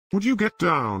Would you get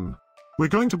down? We're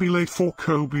going to be late for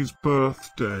Kobe's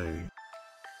birthday.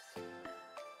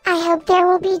 I hope there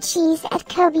will be cheese at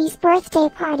Kobe's birthday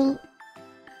party.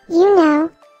 You know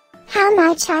how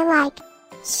much I like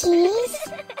cheese.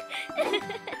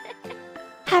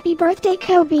 Happy birthday,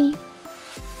 Kobe.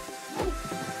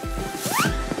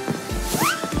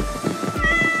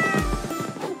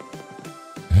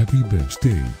 Happy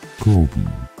birthday, Kobe.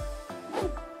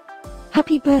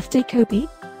 Happy birthday, Kobe.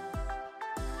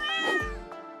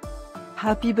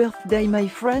 Happy birthday, my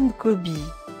friend Kobe.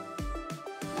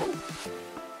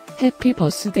 Happy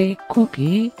birthday,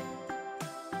 Kobe.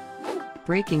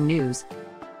 Breaking news.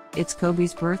 It's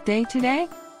Kobe's birthday today?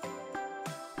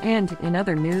 And in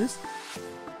other news,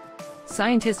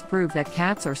 scientists prove that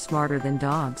cats are smarter than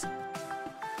dogs.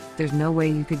 There's no way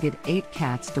you could get 8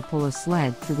 cats to pull a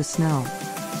sled through the snow.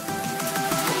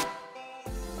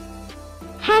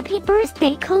 Happy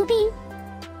birthday, Kobe.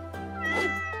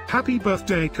 Happy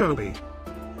birthday, Kobe.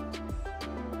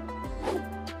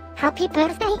 Happy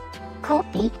birthday,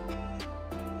 Kobe.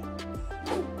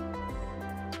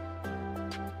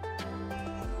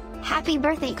 Happy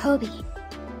birthday, Kobe.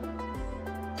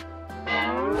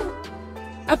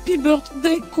 Happy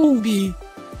birthday, Kobe.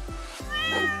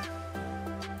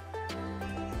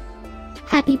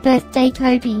 Happy birthday,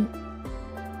 Kobe.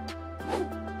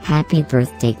 Happy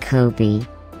birthday, Kobe.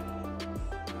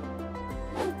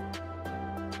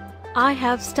 I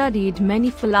have studied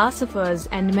many philosophers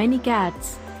and many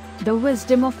cats. The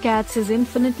wisdom of cats is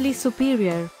infinitely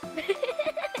superior.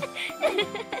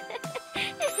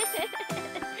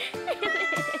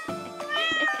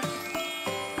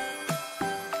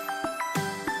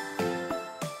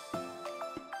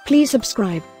 Please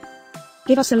subscribe,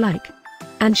 give us a like,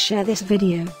 and share this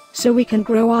video, so we can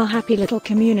grow our happy little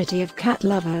community of cat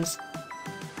lovers.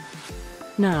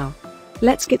 Now,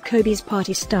 let's get Kobe's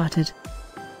party started.